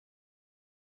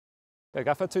Yeah,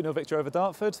 Gaffer, 2-0 victory over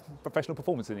Dartford. Professional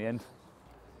performance in the end.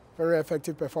 Very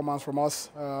effective performance from us.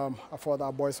 I thought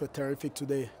our boys were terrific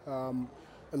today. A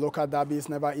local derby is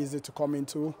never easy to come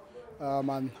into,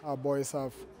 and our boys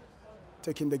have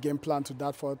taken the game plan to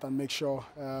Dartford and make sure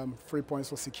 3 points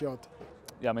were secured.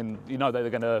 Yeah, I mean, you know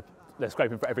they're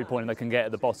scraping for every point they can get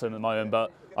at the bottom at the moment,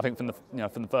 but I think from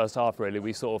the first half really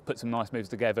we sort of put some nice moves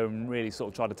together and really sort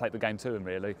of tried to take the game to them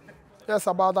really. Yes,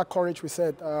 about that courage we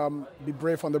said, be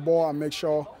brave on the ball and make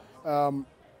sure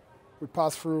we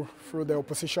pass through the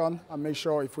opposition and make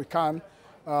sure if we can,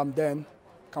 then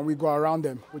can we go around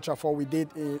them, which I thought we did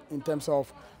in terms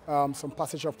of some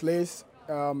passage of plays,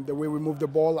 the way we move the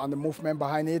ball and the movement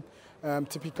behind it,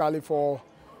 typically for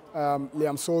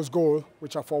Liam So's goal,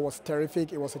 which I thought was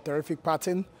terrific. It was a terrific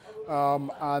pattern,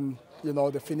 and you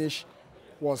know the finish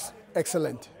was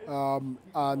excellent,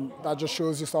 and that just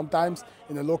shows you sometimes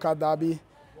in a local derby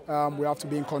we have to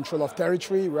be in control of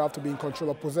territory, we have to be in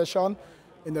control of possession,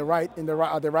 at the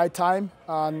right time,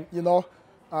 and you know,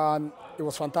 and it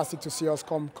was fantastic to see us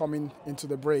coming into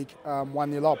the break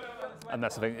 1-0 up. And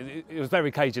that's the thing. It was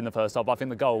very cagey in the first half, but I think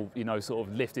the goal, you know, sort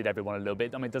of lifted everyone a little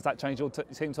bit. I mean, does that change your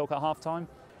team talk at half-time?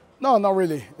 No, not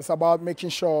really. It's about making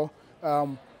sure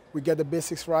we get the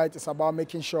basics right. It's about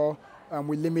making sure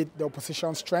we limit the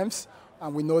opposition's strengths,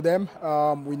 and we know them.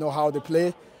 We know how they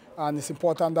play, and it's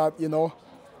important that you know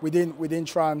we didn't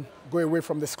try and go away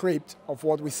from the script of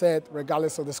what we said,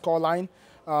 regardless of the scoreline.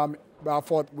 But I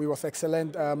thought we was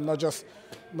excellent, not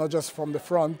just from the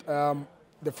front.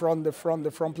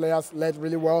 The front players led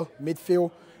really well.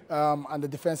 Midfield and the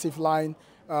defensive line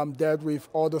dealt with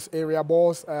all those area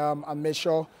balls and made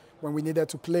sure when we needed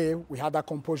to play, we had that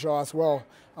composure as well.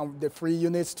 And the 3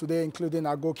 units today, including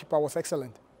our goalkeeper, was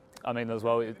excellent. I mean, as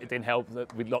well, it didn't help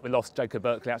that we lost Jacob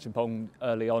Berkeley Achimpong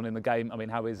early on in the game. I mean,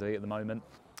 how is he at the moment?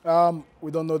 We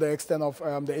don't know the extent of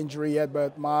the injury yet,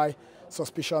 but my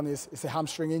suspicion is it's a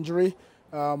hamstring injury.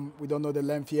 We don't know the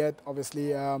length yet.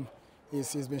 Obviously,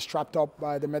 he's been strapped up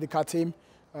by the medical team.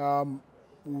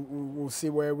 We'll see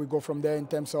where we go from there in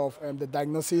terms of the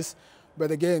diagnosis. But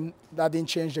again, that didn't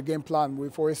change the game plan.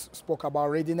 We've always spoke about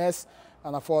readiness,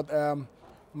 and I thought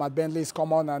Matt Bentley's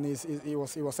come on and he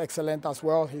was excellent as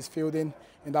well. He's fielding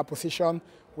in that position.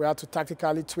 We had to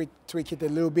tactically tweak it a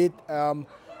little bit,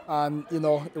 and you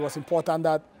know it was important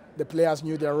that the players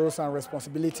knew their roles and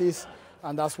responsibilities,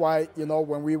 and that's why you know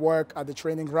when we work at the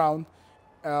training ground,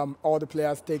 all the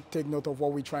players take note of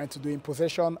what we're trying to do in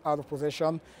possession, out of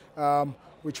possession.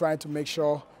 We're trying to make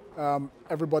sure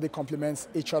everybody complements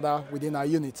each other within our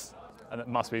units. And it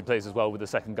must be pleased as well with the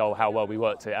second goal, how well we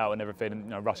worked it out and everything. And, you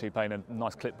know, Rushy playing a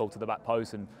nice clip ball to the back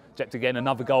post, and Jept again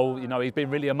another goal. You know, he's been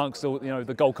really amongst all, you know,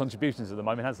 the goal contributions at the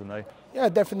moment, hasn't he? Yeah,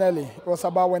 definitely. It was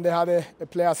about when they had a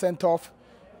player sent off,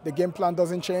 the game plan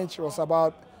doesn't change. It was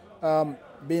about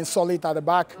being solid at the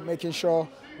back, making sure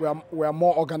we are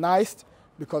more organised,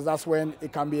 because that's when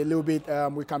it can be a little bit,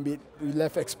 we can be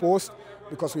left exposed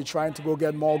because we're trying to go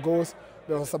get more goals.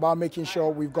 But it was about making sure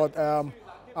we've got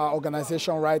our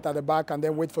organisation right at the back, and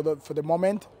then wait for the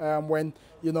moment when,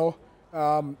 you know,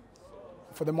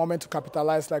 for the moment to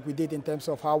capitalise like we did in terms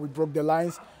of how we broke the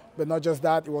lines. But not just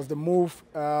that, it was the move,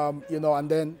 you know, and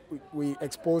then we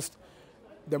exposed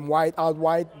them out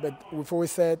wide. But we've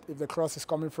always said if the cross is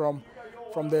coming from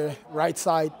the right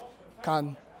side,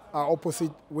 can our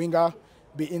opposite winger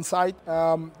be inside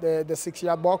the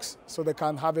 6-yard box so they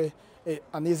can have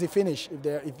an easy finish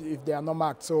if they are not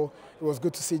marked. So it was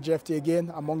good to see Jeffy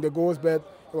again among the goals, but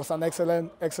it was an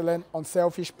excellent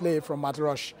unselfish play from Matt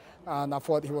Rush, and I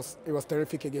thought it was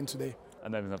terrific again today.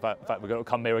 And then the fact we're going to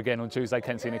come here again on Tuesday,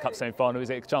 Kent Senior Cup semi-final,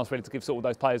 is it a chance really to give sort of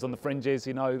those players on the fringes,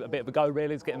 you know, a bit of a go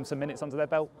really, to get them some minutes under their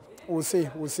belt? We'll see.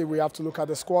 We have to look at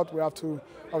the squad. We have to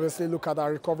obviously look at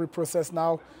our recovery process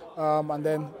now, and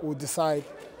then we'll decide.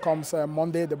 Comes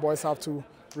Monday, the boys have to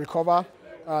recover,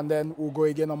 and then we'll go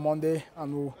again on Monday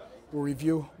and we'll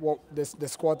review what the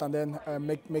squad, and then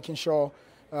making sure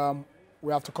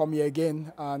we have to come here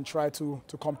again and try to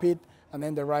compete and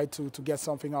then the right to get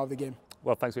something out of the game.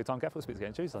 Well, thanks for your time, Gaff. We'll speak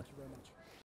again Tuesday.